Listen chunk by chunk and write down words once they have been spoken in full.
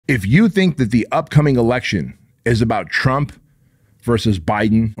If you think that the upcoming election is about Trump versus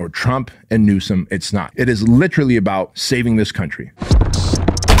Biden or Trump and Newsom, it's not. It is literally about saving this country.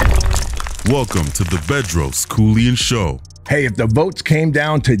 Welcome to the Bedros Keuilian Show. Hey, if the votes came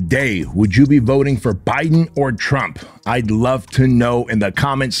down today, would you be voting for Biden or Trump? I'd love to know in the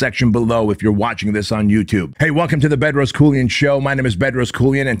comment section below if you're watching this on YouTube. Hey, welcome to the Bedros Keuilian Show. My name is Bedros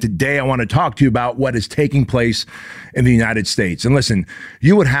Keuilian, and today I want to talk to you about what is taking place in the United States. And listen,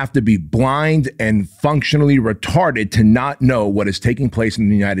 you would have to be blind and functionally retarded to not know what is taking place in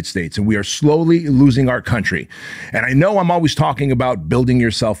the United States. And we are slowly losing our country. And I know I'm always talking about building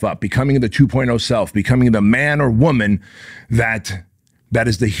yourself up, becoming the 2.0 self, becoming the man or woman that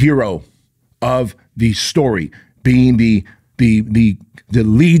is the hero of the story, being the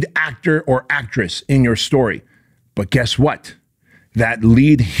lead actor or actress in your story. But guess what? That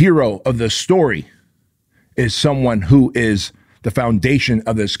lead hero of the story is someone who is the foundation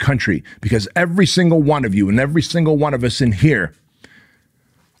of this country, because every single one of you and every single one of us in here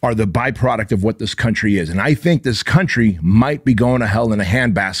are the byproduct of what this country is. And I think this country might be going to hell in a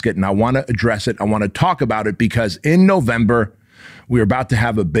handbasket, and I want to address it. I want to talk about it because in November, we're about to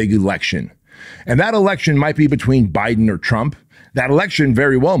have a big election. And that election might be between Biden or Trump. That election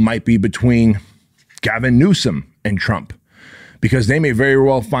very well might be between Gavin Newsom and Trump, because they may very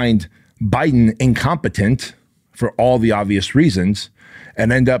well find Biden incompetent for all the obvious reasons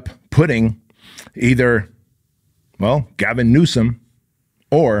and end up putting either, well, Gavin Newsom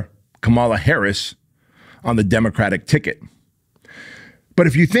or Kamala Harris on the Democratic ticket. But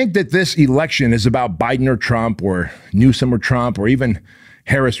if you think that this election is about Biden or Trump or Newsom or Trump or even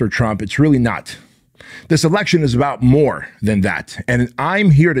Harris or Trump, it's really not. This election is about more than that. And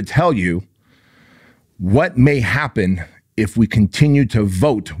I'm here to tell you what may happen if we continue to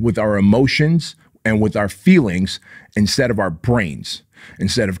vote with our emotions and with our feelings instead of our brains,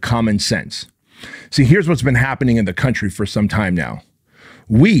 instead of common sense. See, here's what's been happening in the country for some time now.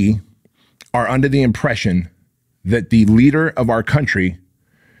 We are under the impression that the leader of our country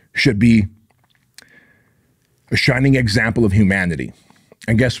should be a shining example of humanity.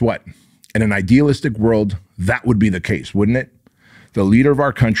 And guess what? In an idealistic world, that would be the case, wouldn't it? The leader of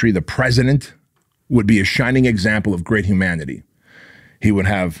our country, the president, would be a shining example of great humanity. He would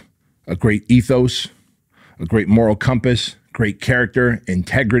have a great ethos, a great moral compass, great character,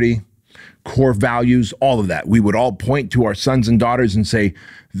 integrity, core values, all of that. We would all point to our sons and daughters and say,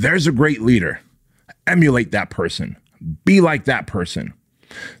 there's a great leader. Emulate that person. Be like that person.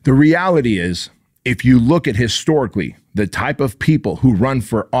 The reality is, if you look at historically the type of people who run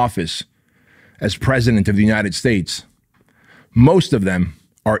for office as president of the United States, most of them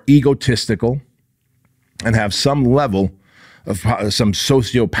are egotistical and have some level of some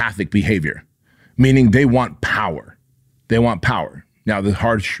sociopathic behavior, meaning they want power. They want power. Now, the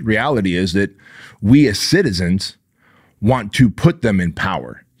harsh reality is that we as citizens want to put them in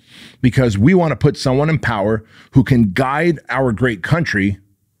power because we want to put someone in power who can guide our great country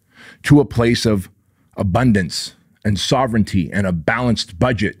to a place of abundance and sovereignty and a balanced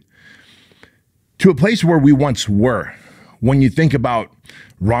budget, to a place where we once were. When you think about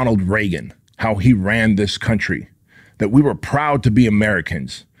Ronald Reagan, how he ran this country, that we were proud to be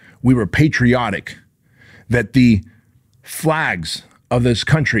Americans, we were patriotic, that the flags of this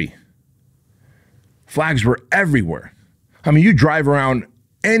country, flags were everywhere. I mean, you drive around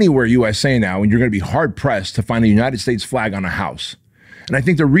anywhere USA now and you're going to be hard pressed to find a United States flag on a house. And I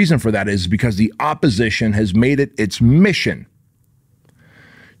think the reason for that is because the opposition has made it its mission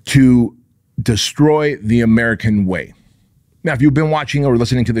to destroy the American way. Now, if you've been watching or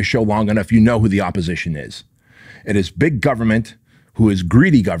listening to the show long enough, you know who the opposition is. It is big government, who is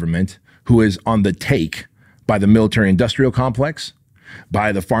greedy government, who is on the take by the military-industrial complex,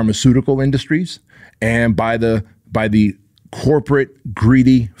 by the pharmaceutical industries, and by the corporate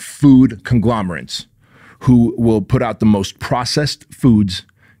greedy food conglomerates who will put out the most processed foods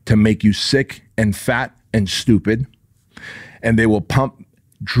to make you sick and fat and stupid. And they will pump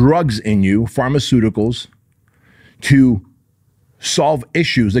drugs in you, pharmaceuticals, to solve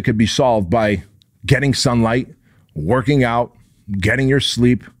issues that could be solved by getting sunlight, working out, getting your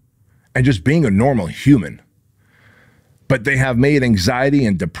sleep, and just being a normal human. But they have made anxiety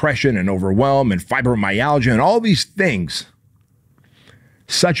and depression and overwhelm and fibromyalgia and all these things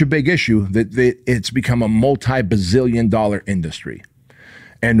such a big issue that it's become a multi-bazillion-dollar industry.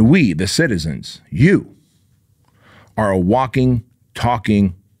 And we, the citizens, you, are a walking,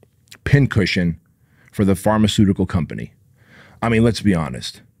 talking pincushion for the pharmaceutical company. I mean, let's be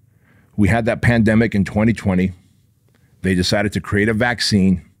honest. We had that pandemic in 2020. They decided to create a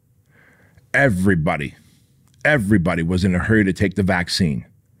vaccine. Everybody was in a hurry to take the vaccine.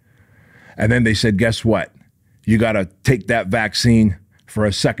 And then they said, guess what? You got to take that vaccine for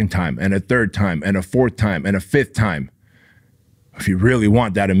a second time and a third time and a fourth time and a fifth time if you really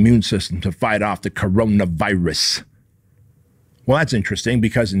want that immune system to fight off the coronavirus. Well, that's interesting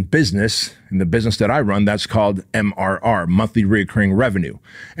because in the business that I run, that's called MRR, monthly recurring revenue.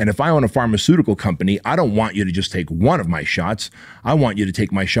 And if I own a pharmaceutical company, I don't want you to just take one of my shots. I want you to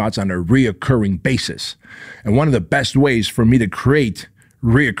take my shots on a reoccurring basis. And one of the best ways for me to create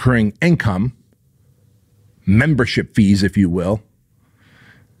reoccurring income, membership fees, if you will,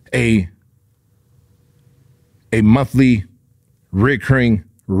 a monthly recurring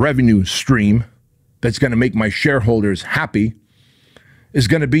revenue stream that's going to make my shareholders happy is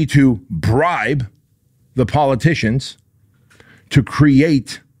going to be to bribe the politicians to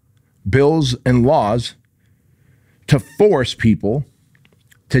create bills and laws to force people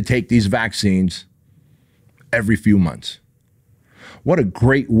to take these vaccines every few months. What a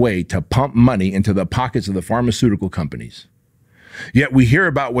great way to pump money into the pockets of the pharmaceutical companies. Yet we hear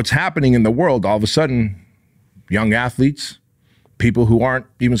about what's happening in the world. All of a sudden, young athletes, people who aren't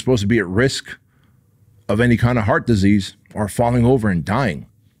even supposed to be at risk of any kind of heart disease are falling over and dying.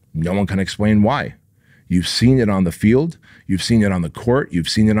 No one can explain why. You've seen it on the field. You've seen it on the court. You've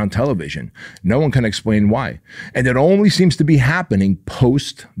seen it on television. No one can explain why. And it only seems to be happening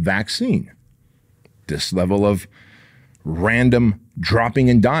post-vaccine. This level of random dropping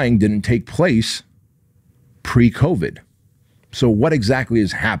and dying didn't take place pre-COVID. So what exactly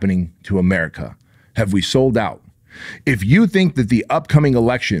is happening to America? Have we sold out? If you think that the upcoming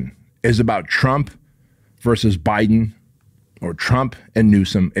election is about Trump versus Biden or Trump and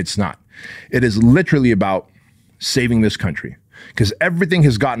Newsom, it's not. It is literally about saving this country because everything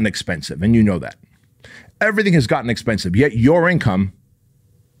has gotten expensive, and you know that. Everything has gotten expensive, yet your income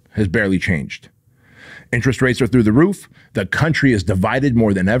has barely changed. Interest rates are through the roof. The country is divided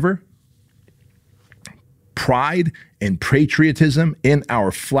more than ever. Pride and patriotism in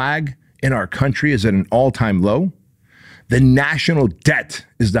our flag, in our country, is at an all-time low. The national debt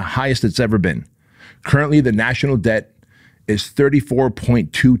is the highest it's ever been. Currently, the national debt is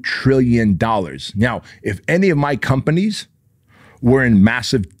 $34.2 trillion. Now, if any of my companies were in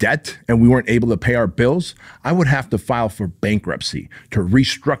massive debt and we weren't able to pay our bills, I would have to file for bankruptcy to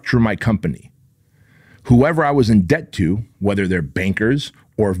restructure my company. Whoever I was in debt to, whether they're bankers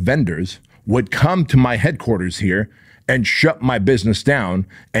or vendors, would come to my headquarters here and shut my business down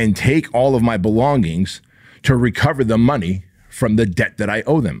and take all of my belongings to recover the money from the debt that I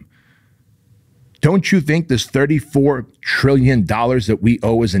owe them. Don't you think this $34 trillion that we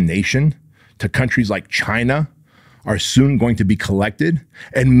owe as a nation to countries like China are soon going to be collected,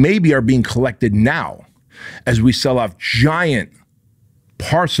 and maybe are being collected now as we sell off giant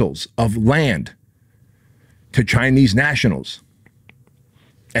parcels of land to Chinese nationals?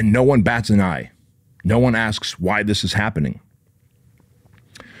 And no one bats an eye. No one asks why this is happening.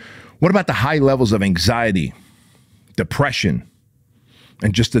 What about the high levels of anxiety, depression,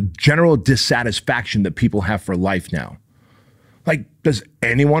 and just the general dissatisfaction that people have for life now? Like, does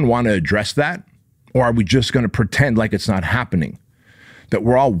anyone want to address that? Or are we just going to pretend like it's not happening? That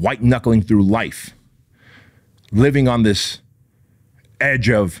we're all white knuckling through life, living on this edge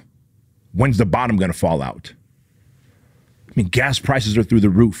of when's the bottom going to fall out? I mean, gas prices are through the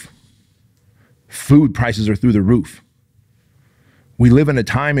roof. Food prices are through the roof. We live in a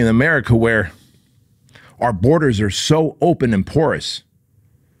time in America where our borders are so open and porous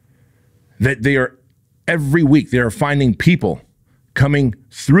that they are, every week, they are finding people coming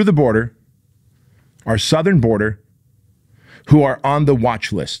through the border, our southern border, who are on the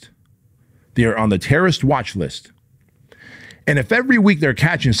watch list. They are on the terrorist watch list. And if every week they're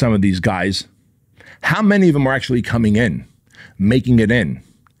catching some of these guys, how many of them are actually coming in, making it in,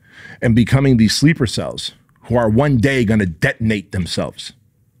 and becoming these sleeper cells who are one day going to detonate themselves?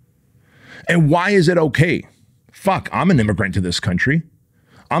 And why is it okay? Fuck, I'm an immigrant to this country.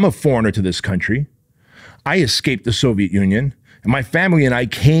 I'm a foreigner to this country. I escaped the Soviet Union, and my family and I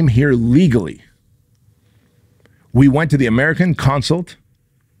came here legally. We went to the American consulate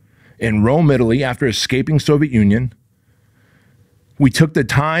in Rome, Italy, after escaping Soviet Union. We took the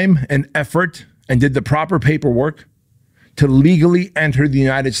time and effort and did the proper paperwork to legally enter the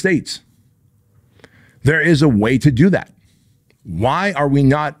United States. There is a way to do that. Why are we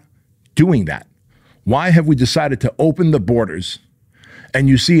not doing that? Why have we decided to open the borders? And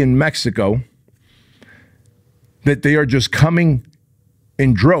you see in Mexico that they are just coming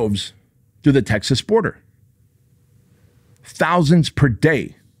in droves to the Texas border. Thousands per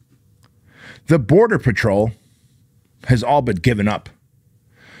day. The Border Patrol has all but given up,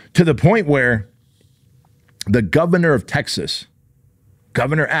 to the point where the governor of Texas,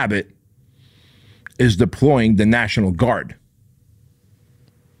 Governor Abbott, is deploying the National Guard.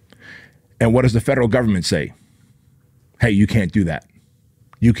 And what does the federal government say? Hey, you can't do that.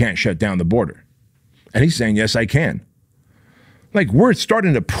 You can't shut down the border. And he's saying, yes, I can. Like, we're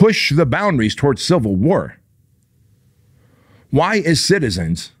starting to push the boundaries towards civil war. Why, as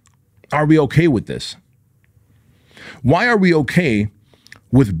citizens, are we okay with this? Why are we okay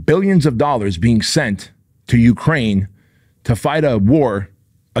with billions of dollars being sent to Ukraine to fight a war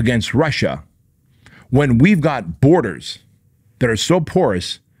against Russia when we've got borders that are so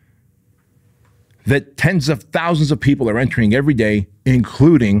porous that tens of thousands of people are entering every day,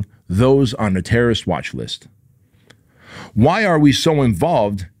 including those on the terrorist watch list? Why are we so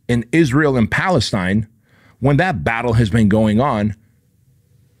involved in Israel and Palestine when that battle has been going on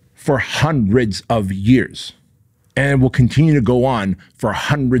for hundreds of years and will continue to go on for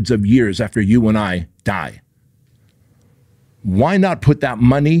hundreds of years after you and I die? Why not put that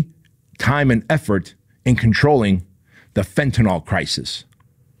money, time, and effort in controlling the fentanyl crisis,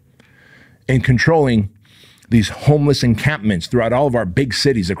 in controlling these homeless encampments throughout all of our big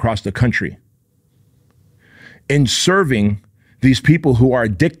cities across the country, in serving these people who are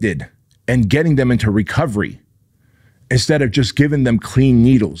addicted and getting them into recovery, instead of just giving them clean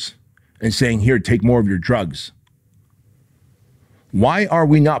needles and saying, here, take more of your drugs? Why are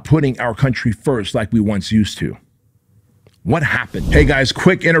we not putting our country first like we once used to? What happened? Hey guys,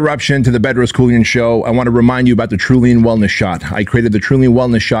 quick interruption to the Bedros Keuilian Show. I want to remind you about the Keuilian Wellness Shot. I created the Keuilian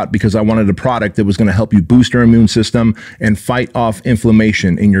Wellness Shot because I wanted a product that was going to help you boost your immune system and fight off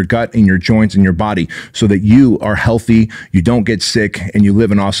inflammation in your gut, in your joints, in your body, so that you are healthy, you don't get sick, and you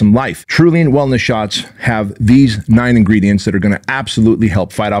live an awesome life. Keuilian Wellness Shots have these 9 ingredients that are going to absolutely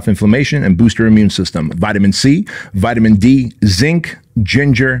help fight off inflammation and boost your immune system: vitamin C, vitamin D, zinc,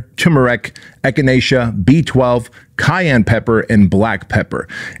 ginger, turmeric, echinacea, B12, cayenne pepper, and black pepper.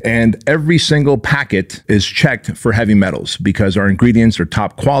 And every single packet is checked for heavy metals because our ingredients are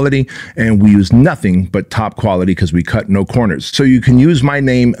top quality and we use nothing but top quality because we cut no corners. So you can use my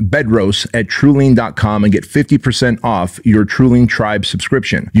name, Bedros, at Keuilian.com and get 50% off your Keuilian Tribe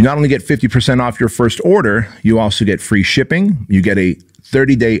subscription. You not only get 50% off your first order, you also get free shipping. You get a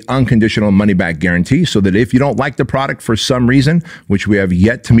 30-day unconditional money-back guarantee, so that if you don't like the product for some reason, which we have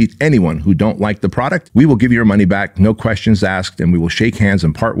yet to meet anyone who don't like the product, we will give you your money back, no questions asked, and we will shake hands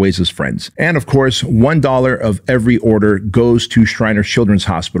and part ways as friends. And of course, $1 of every order goes to Shriners Children's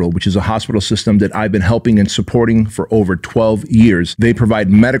Hospital, which is a hospital system that I've been helping and supporting for over 12 years. They provide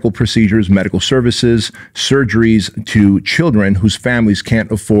medical procedures, medical services, surgeries to children whose families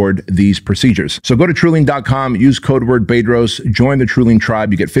can't afford these procedures. So go to Keuilian.com, use code word Bedros, join the Keuilian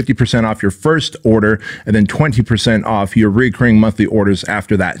Tribe. You get 50% off your first order and then 20% off your recurring monthly orders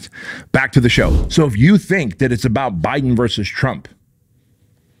after that. Back to the show. So if you think that it's about Biden versus Trump,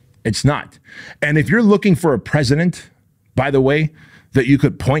 it's not. And if you're looking for a president, by the way, that you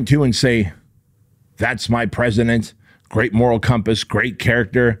could point to and say, that's my president, great moral compass, great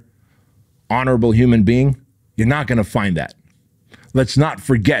character, honorable human being, you're not going to find that. Let's not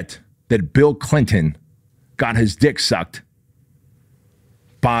forget that Bill Clinton got his dick sucked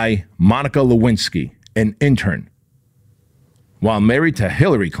by Monica Lewinsky, an intern, while married to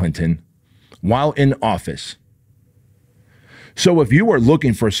Hillary Clinton while in office. So if you are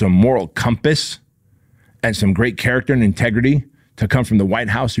looking for some moral compass and some great character and integrity to come from the White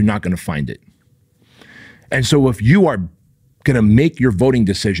House, you're not going to find it. And so if you are going to make your voting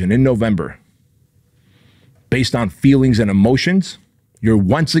decision in November based on feelings and emotions, you're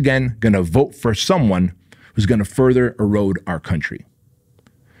once again going to vote for someone who's going to further erode our country.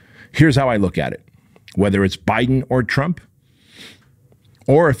 Here's how I look at it. Whether it's Biden or Trump,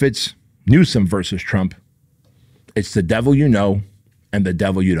 or if it's Newsom versus Trump, it's the devil you know and the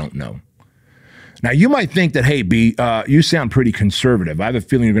devil you don't know. Now, you might think that, hey, B, you sound pretty conservative. I have a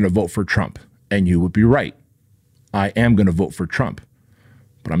feeling you're going to vote for Trump. And you would be right. I am going to vote for Trump.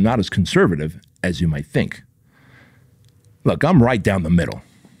 But I'm not as conservative as you might think. Look, I'm right down the middle.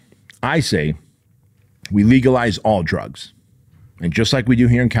 I say we legalize all drugs. And just like we do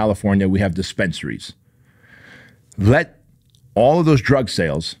here in California, we have dispensaries. Let all of those drug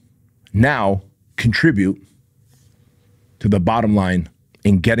sales now contribute to the bottom line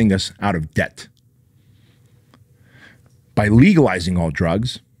in getting us out of debt. By legalizing all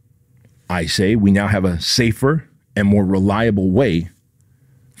drugs, I say we now have a safer and more reliable way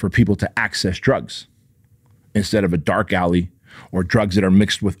for people to access drugs instead of a dark alley or drugs that are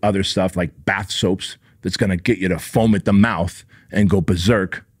mixed with other stuff like bath soaps that's going to get you to foam at the mouth and go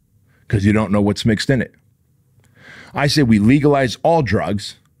berserk because you don't know what's mixed in it. I say we legalize all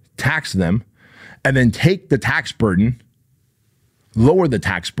drugs, tax them, and then take the tax burden, lower the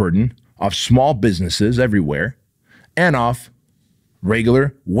tax burden off small businesses everywhere and off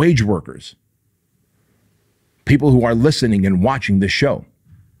regular wage workers, people who are listening and watching this show.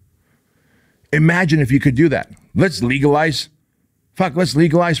 Imagine if you could do that. Let's legalize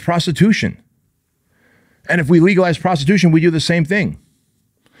prostitution. And if we legalize prostitution, we do the same thing.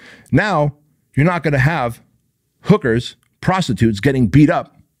 Now, you're not going to have hookers, prostitutes getting beat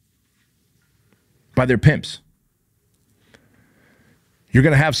up by their pimps. You're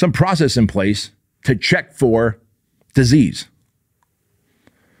going to have some process in place to check for disease.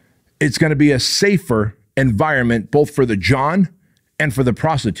 It's going to be a safer environment both for the John and for the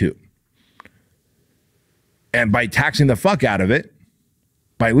prostitute. And by taxing the fuck out of it,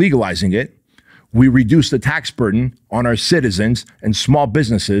 by legalizing it, we reduce the tax burden on our citizens and small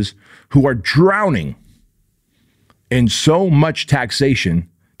businesses who are drowning in so much taxation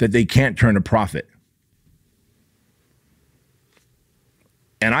that they can't turn a profit.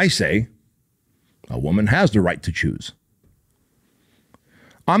 And I say, a woman has the right to choose.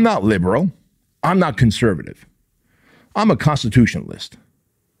 I'm not liberal. I'm not conservative. I'm a constitutionalist.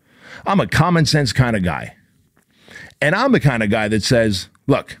 I'm a common sense kind of guy. And I'm the kind of guy that says,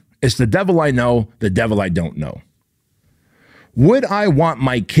 look, it's the devil I know, the devil I don't know. Would I want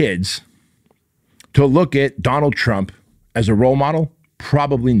my kids to look at Donald Trump as a role model?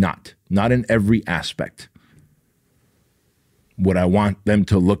 Probably not. Not in every aspect. Would I want them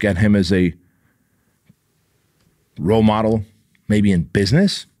to look at him as a role model, maybe in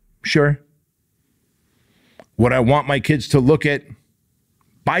business? Sure. Would I want my kids to look at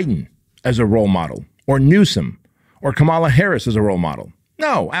Biden as a role model, or Newsom, or Kamala Harris as a role model?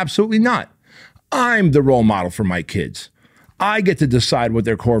 No, absolutely not. I'm the role model for my kids. I get to decide what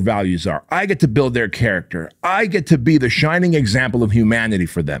their core values are. I get to build their character. I get to be the shining example of humanity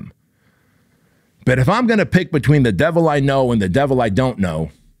for them. But if I'm going to pick between the devil I know and the devil I don't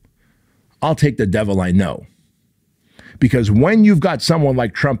know, I'll take the devil I know. Because when you've got someone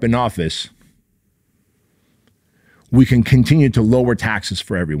like Trump in office, we can continue to lower taxes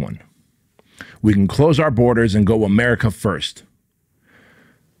for everyone. We can close our borders and go America first.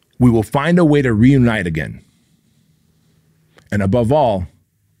 We will find a way to reunite again. And above all,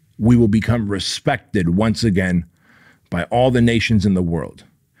 we will become respected once again by all the nations in the world.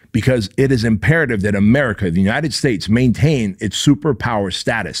 Because it is imperative that America, the United States, maintain its superpower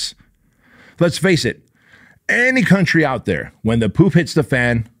status. Let's face it, any country out there, when the poop hits the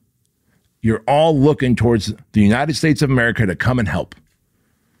fan, you're all looking towards the United States of America to come and help.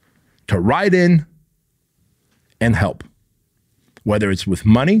 To ride in and help. Whether it's with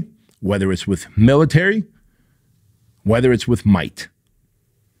money, whether it's with military, whether it's with might.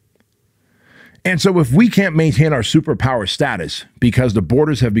 And so if we can't maintain our superpower status because the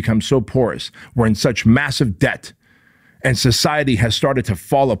borders have become so porous, we're in such massive debt, and society has started to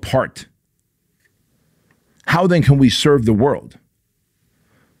fall apart, how then can we serve the world?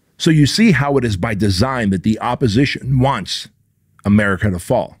 So you see how it is by design that the opposition wants America to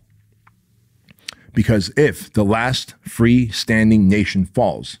fall. Because if the last free-standing nation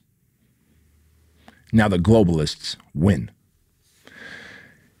falls, now the globalists win.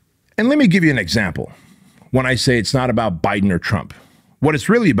 And let me give you an example when I say it's not about Biden or Trump. What it's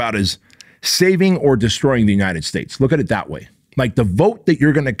really about is saving or destroying the United States. Look at it that way. Like the vote that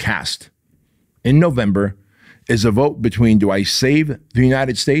you're going to cast in November is a vote between, do I save the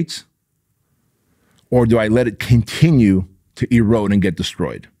United States or do I let it continue to erode and get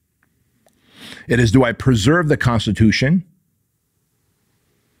destroyed? It is, do I preserve the Constitution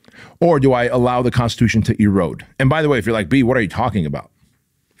or do I allow the Constitution to erode? And by the way, if you're like, B, what are you talking about?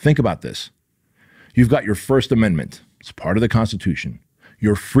 Think about this. You've got your First Amendment. It's part of the Constitution.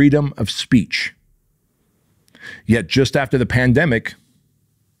 Your freedom of speech. Yet just after the pandemic,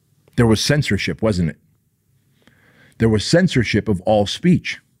 there was censorship, wasn't it? There was censorship of all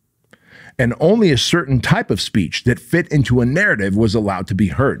speech. And only a certain type of speech that fit into a narrative was allowed to be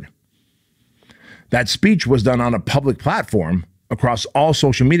heard. That speech was done on a public platform across all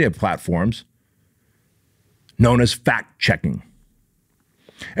social media platforms known as fact-checking.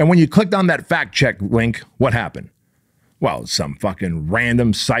 And when you clicked on that fact-check link, what happened? Well, it's some fucking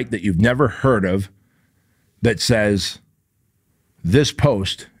random site that you've never heard of that says this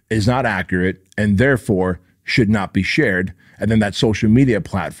post is not accurate and therefore should not be shared. And then that social media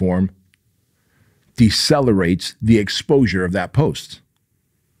platform decelerates the exposure of that post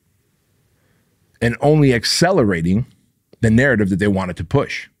and only accelerating the narrative that they wanted to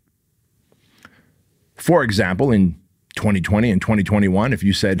push. For example, in 2020 and 2021, if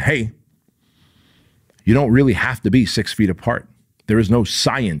you said, hey, you don't really have to be 6 feet apart. There is no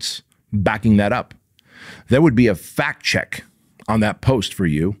science backing that up. There would be a fact check on that post for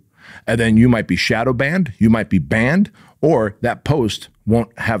you And then you might be shadow banned, you might be banned, or that post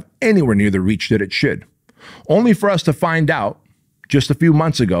won't have anywhere near the reach that it should. Only for us to find out just a few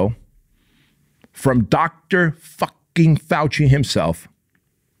months ago from Dr. fucking Fauci himself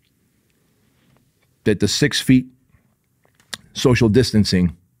that the 6 feet social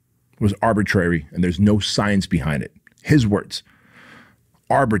distancing was arbitrary and there's no science behind it. His words,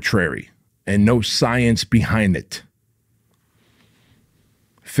 arbitrary and no science behind it.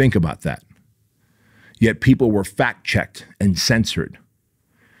 Think about that. Yet people were fact-checked and censored.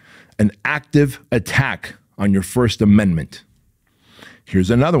 An active attack on your First Amendment.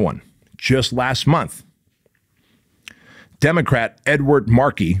 Here's another one. Just last month, Democrat Edward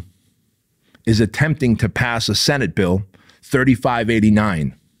Markey is attempting to pass a Senate bill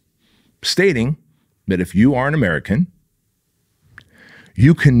 3589, stating that if you are an American,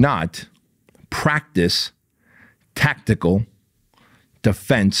 you cannot practice tactical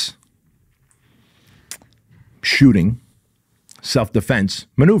defense, shooting, self-defense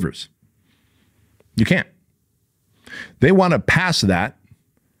maneuvers. You can't. They want to pass that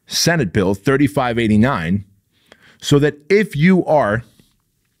Senate Bill 3589 so that if you are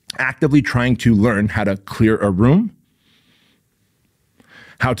actively trying to learn how to clear a room,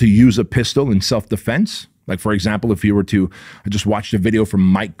 how to use a pistol in self-defense, like for example, if you were to, I just watched a video from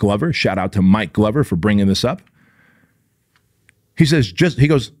Mike Glover, shout out to Mike Glover for bringing this up. He says, he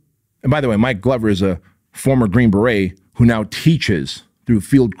goes, and by the way, Mike Glover is a former Green Beret who now teaches through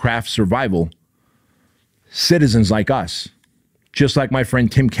Fieldcraft Survival citizens like us, just like my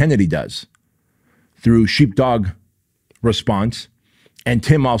friend Tim Kennedy does through Sheepdog Response. And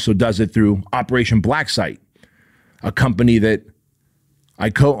Tim also does it through Operation Blacksite, a company that I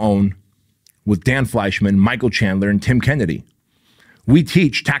co-own with Dan Fleischman, Michael Chandler, and Tim Kennedy. We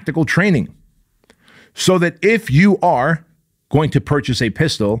teach tactical training so that if you are going to purchase a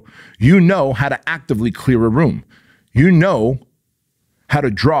pistol, you know how to actively clear a room. You know how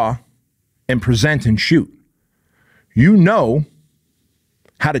to draw and present and shoot. You know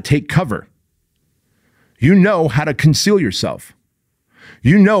how to take cover. You know how to conceal yourself.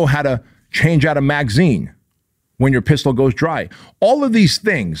 You know how to change out a magazine when your pistol goes dry. All of these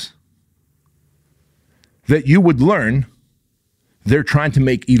things that you would learn, they're trying to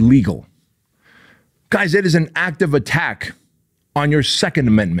make illegal. Guys, it is an active attack on your Second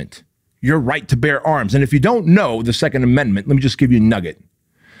Amendment, your right to bear arms. And if you don't know the Second Amendment, let me just give you a nugget.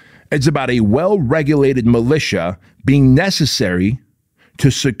 It's about a well-regulated militia being necessary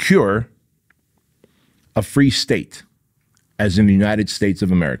to secure a free state, as in the United States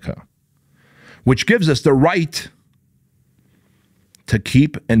of America, which gives us the right to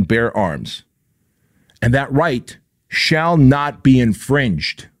keep and bear arms. And that right shall not be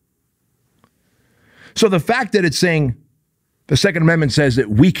infringed. So the fact that it's saying, the Second Amendment says that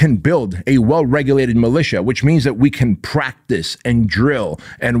we can build a well-regulated militia, which means that we can practice and drill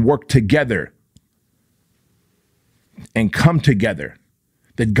and work together and come together,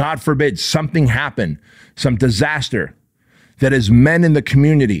 that God forbid something happen, some disaster, that as men in the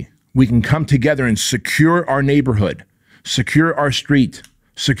community, we can come together and secure our neighborhood, secure our street,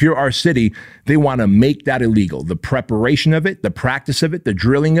 secure our city. They want to make that illegal. The preparation of it, the practice of it, the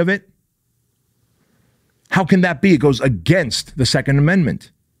drilling of it. How can that be? It goes against the Second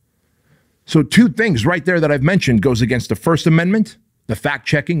Amendment. So two things right there that I've mentioned goes against the First Amendment, the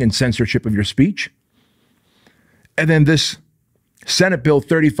fact-checking and censorship of your speech, and then this Senate Bill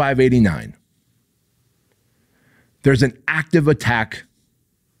 3589. There's an active attack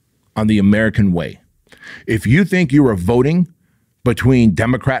on the American way. If you think you are voting between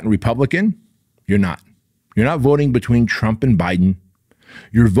Democrat and Republican, you're not. You're not voting between Trump and Biden.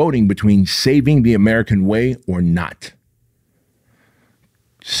 You're voting between saving the American way or not.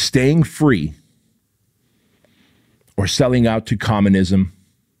 Staying free or selling out to communism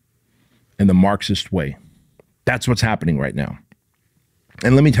and the Marxist way. That's what's happening right now.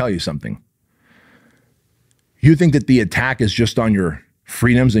 And let me tell you something. You think that the attack is just on your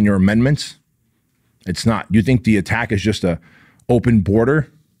freedoms and your amendments? It's not. You think the attack is just an open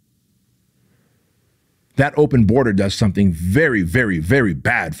border? That open border does something very, very, very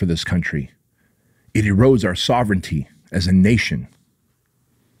bad for this country. It erodes our sovereignty as a nation.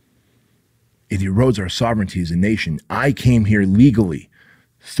 It erodes our sovereignty as a nation. I came here legally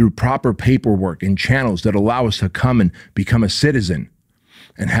through proper paperwork and channels that allow us to come and become a citizen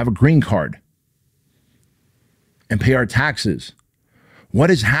and have a green card and pay our taxes.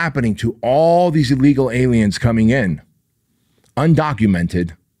 What is happening to all these illegal aliens coming in,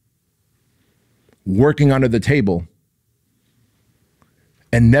 undocumented, working under the table,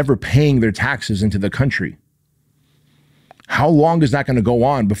 and never paying their taxes into the country? How long is that going to go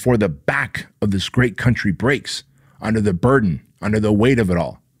on before the back of this great country breaks under the burden, under the weight of it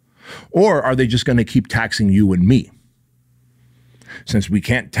all? Or are they just going to keep taxing you and me? Since we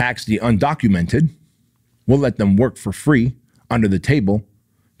can't tax the undocumented, we'll let them work for free, under the table,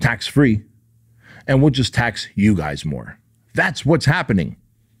 tax-free, and we'll just tax you guys more. That's what's happening.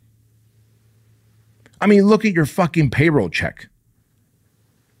 I mean, look at your fucking payroll check.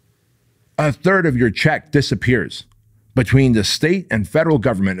 A third of your check disappears. Between the state and federal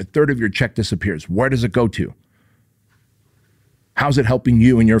government, a third of your check disappears. Where does it go to? How's it helping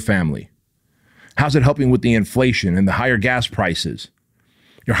you and your family? How's it helping with the inflation and the higher gas prices,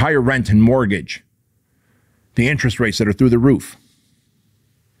 your higher rent and mortgage, the interest rates that are through the roof?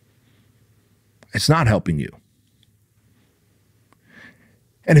 It's not helping you.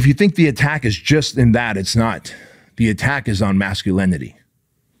 And if you think the attack is just in that, it's not. The attack is on masculinity.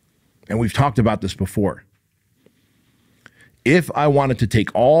 And we've talked about this before. If I wanted to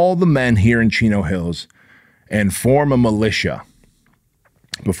take all the men here in Chino Hills and form a militia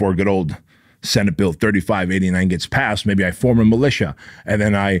before good old Senate Bill 3589 gets passed, maybe I form a militia, and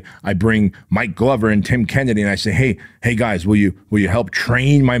then I bring Mike Glover and Tim Kennedy and I say, hey guys, will you help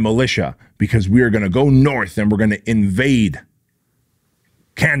train my militia? Because we are going to go north and we're going to invade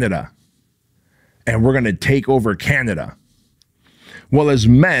Canada and we're going to take over Canada. Well, as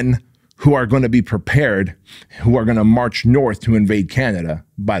men who are going to be prepared, who are going to march north to invade Canada,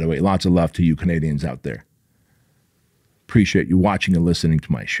 by the way, lots of love to you Canadians out there. Appreciate you watching and listening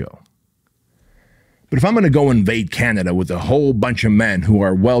to my show. But if I'm going to go invade Canada with a whole bunch of men who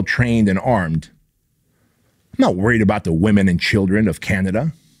are well-trained and armed, I'm not worried about the women and children of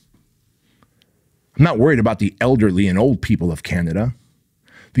Canada. I'm not worried about the elderly and old people of Canada.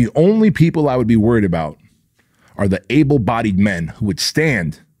 The only people I would be worried about are the able-bodied men who would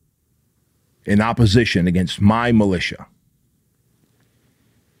stand in opposition against my militia.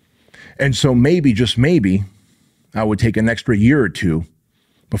 And so maybe, just maybe, I would take an extra year or two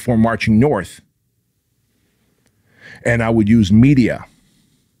before marching north. And I would use media,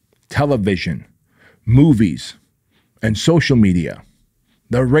 television, movies, and social media,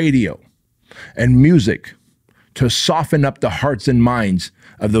 the radio, and music to soften up the hearts and minds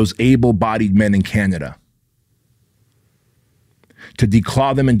of those able-bodied men in Canada, to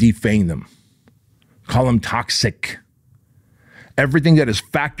declaw them and defame them, call them toxic. Everything that is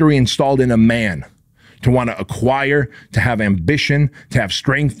factory installed in a man to want to acquire, to have ambition, to have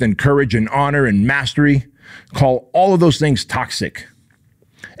strength and courage and honor and mastery, call all of those things toxic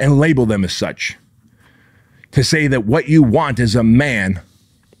and label them as such. To say that what you want as a man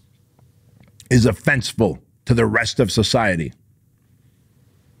is offenseful to the rest of society.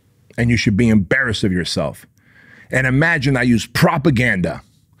 And you should be embarrassed of yourself. And imagine I use propaganda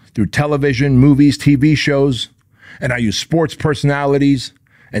through television, movies, TV shows, and I use sports personalities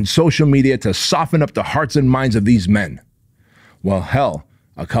and social media to soften up the hearts and minds of these men. Well, hell,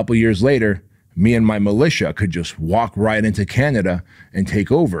 a couple years later, me and my militia could just walk right into Canada and take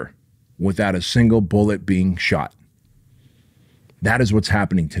over without a single bullet being shot. That is what's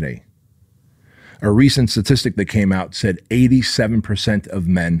happening today. A recent statistic that came out said 87% of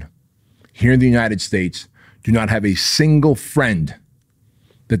men here in the United States do not have a single friend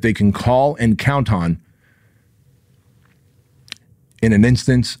that they can call and count on in an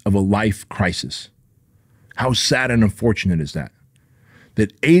instance of a life crisis. How sad and unfortunate is that?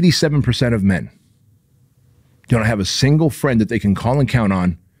 That 87% of men don't have a single friend that they can call and count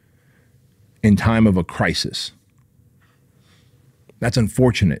on in time of a crisis. That's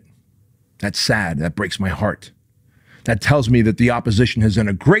unfortunate. That's sad. That breaks my heart. That tells me that the opposition has done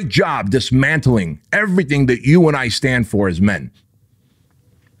a great job dismantling everything that you and I stand for as men.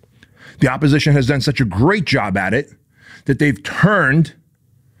 The opposition has done such a great job at it that they've turned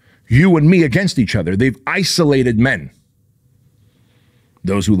you and me against each other. They've isolated men.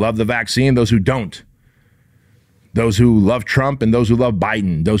 Those who love the vaccine, those who don't. Those who love Trump and those who love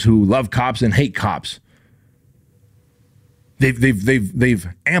Biden. Those who love cops and hate cops. They've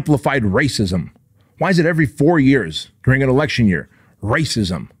amplified racism. Why is it every 4 years during an election year,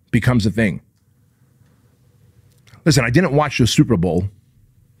 racism becomes a thing? Listen, I didn't watch the Super Bowl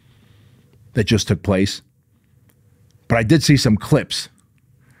that just took place, but I did see some clips.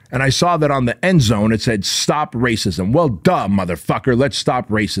 And I saw that on the end zone, it said, "Stop racism." Well, duh, motherfucker, let's stop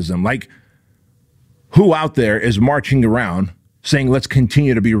racism. Like, who out there is marching around saying, let's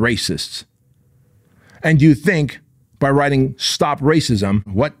continue to be racists? And do you think by writing "Stop Racism,"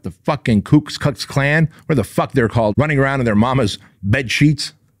 what, the fucking Ku Klux Klan, where the fuck they're called, running around in their mama's bed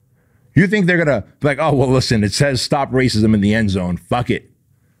sheets? You think they're gonna be like, oh, well, listen, it says "Stop Racism" in the end zone. Fuck it.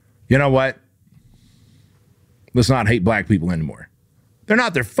 You know what? let's not hate black people anymore. They're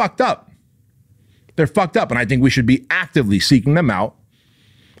not. They're fucked up. They're fucked up. And I think we should be actively seeking them out,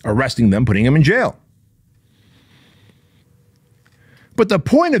 arresting them, putting them in jail. But the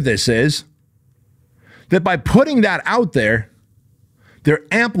point of this is that by putting that out there, they're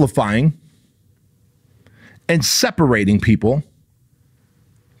amplifying and separating people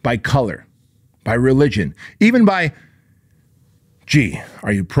by color, by religion, even by, gee,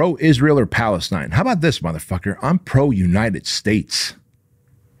 are you pro-Israel or Palestine? How about this, motherfucker? I'm pro-United States.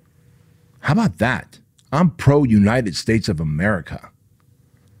 How about that? I'm pro-United States of America.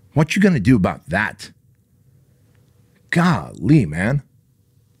 What you gonna do about that? Golly, man.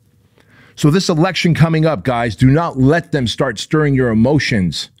 So this election coming up, guys, do not let them start stirring your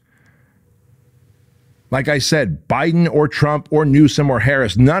emotions. Like I said, Biden or Trump or Newsom or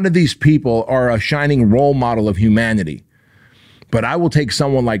Harris, none of these people are a shining role model of humanity. But I will take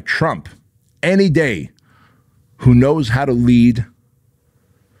someone like Trump any day who knows how to lead,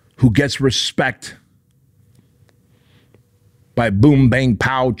 who gets respect by boom, bang,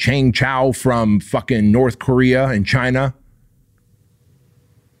 pow, chang, chow from fucking North Korea and China.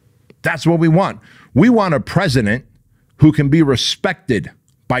 That's what we want. We want a president who can be respected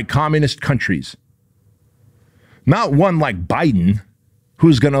by communist countries. Not one like Biden,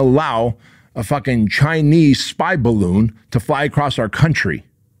 who's going to allow a fucking Chinese spy balloon to fly across our country.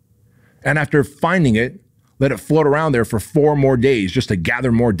 And after finding it, let it float around there for 4 more days just to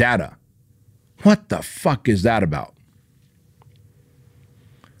gather more data. What the fuck is that about?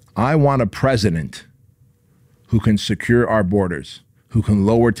 I want a president who can secure our borders, who can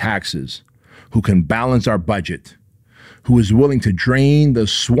lower taxes, who can balance our budget, who is willing to drain the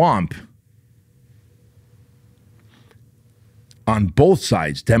swamp on both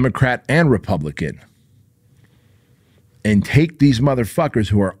sides, Democrat and Republican, and take these motherfuckers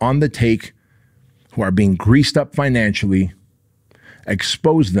who are on the take, who are being greased up financially,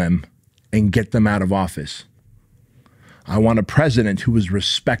 expose them, and get them out of office. I want a president who is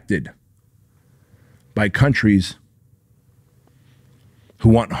respected by countries who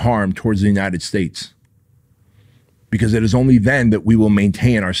want harm towards the United States, because it is only then that we will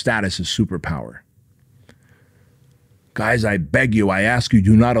maintain our status as superpower. Guys, I beg you, I ask you,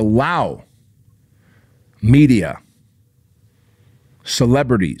 do not allow media,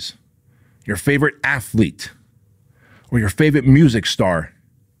 celebrities, your favorite athlete, or your favorite music star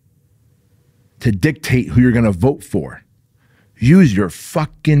to dictate who you're going to vote for. Use your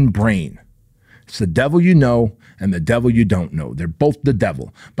fucking brain. It's the devil you know and the devil you don't know. They're both the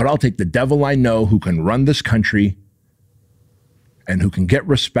devil. But I'll take the devil I know who can run this country and who can get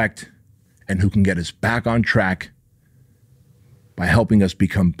respect and who can get us back on track by helping us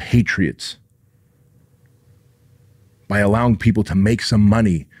become patriots, by allowing people to make some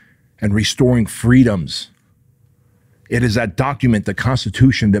money and restoring freedoms. It is that document, the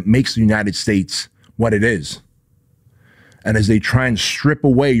Constitution, that makes the United States what it is. And as they try and strip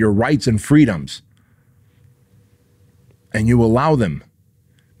away your rights and freedoms, and you allow them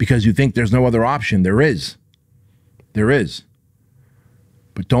because you think there's no other option, there is. There is.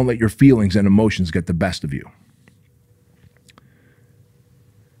 But don't let your feelings and emotions get the best of you.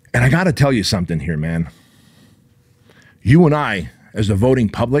 And I got to tell you something here, man. You and I, as the voting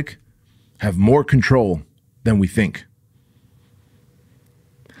public, have more control than we think.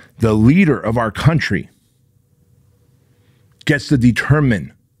 The leader of our country gets to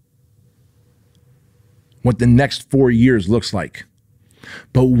determine what the next 4 years looks like.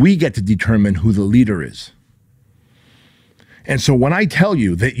 But we get to determine who the leader is. And so when I tell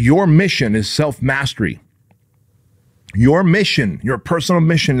you that your mission is self-mastery, your mission, your personal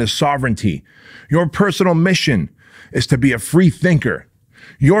mission is sovereignty, your personal mission is to be a free thinker,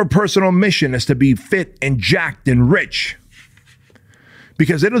 your personal mission is to be fit and jacked and rich,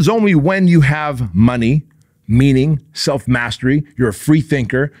 because it is only when you have money, meaning self-mastery, you're a free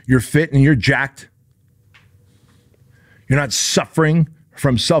thinker, you're fit and you're jacked, you're not suffering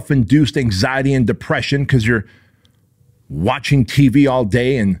from self-induced anxiety and depression because you're watching TV all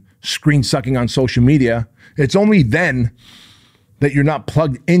day and screen sucking on social media. It's only then that you're not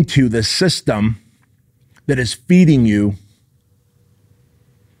plugged into the system that is feeding you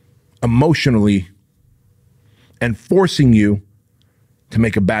emotionally and forcing you to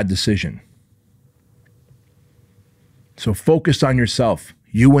make a bad decision. So focus on yourself.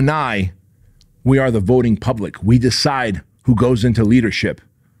 You and I, we are the voting public. We decide who goes into leadership.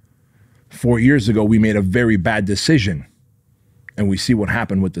 4 years ago, we made a very bad decision, and we see what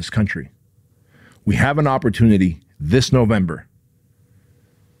happened with this country. We have an opportunity this November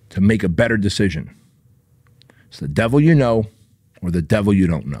to make a better decision. It's the devil you know or the devil you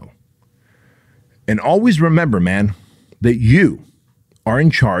don't know. And always remember, man, that you are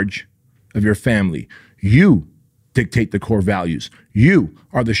in charge of your family. You dictate the core values. You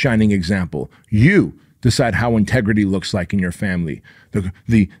are the shining example. You decide how integrity looks like in your family,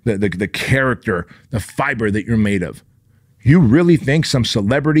 the character, the fiber that you're made of. You really think some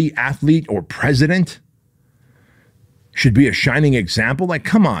celebrity, athlete, or president should be a shining example? Like,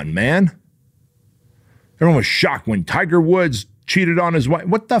 come on, man. Everyone was shocked when Tiger Woods cheated on his wife.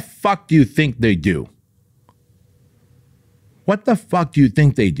 What the fuck do you think they do? What the fuck do you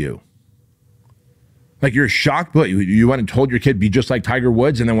think they do? Like, you're shocked, but you went and told your kid be just like Tiger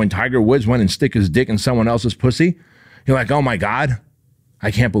Woods, and then when Tiger Woods went and stick his dick in someone else's pussy, you're like, oh my God,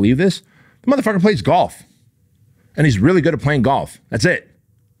 I can't believe this. The motherfucker plays golf, and he's really good at playing golf. That's it.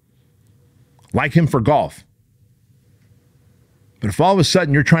 Like him for golf. But if all of a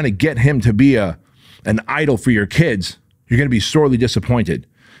sudden you're trying to get him to be an idol for your kids, you're going to be sorely disappointed.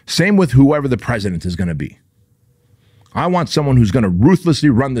 Same with whoever the president is going to be. I want someone who's going to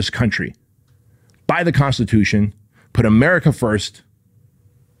ruthlessly run this country by the Constitution, put America first,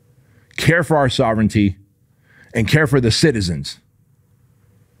 care for our sovereignty, and care for the citizens.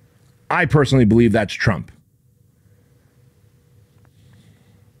 I personally believe that's Trump.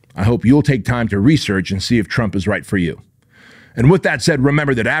 I hope you'll take time to research and see if Trump is right for you. And with that said,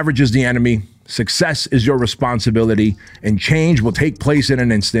 remember that average is the enemy, success is your responsibility, and change will take place in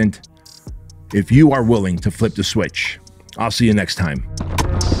an instant if you are willing to flip the switch. I'll see you next time.